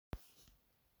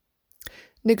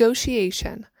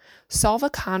Negotiation. Solve a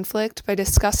conflict by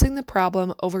discussing the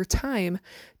problem over time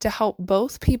to help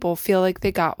both people feel like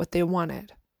they got what they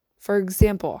wanted. For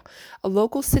example, a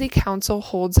local city council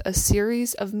holds a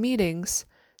series of meetings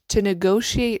to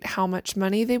negotiate how much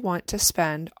money they want to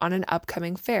spend on an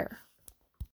upcoming fair.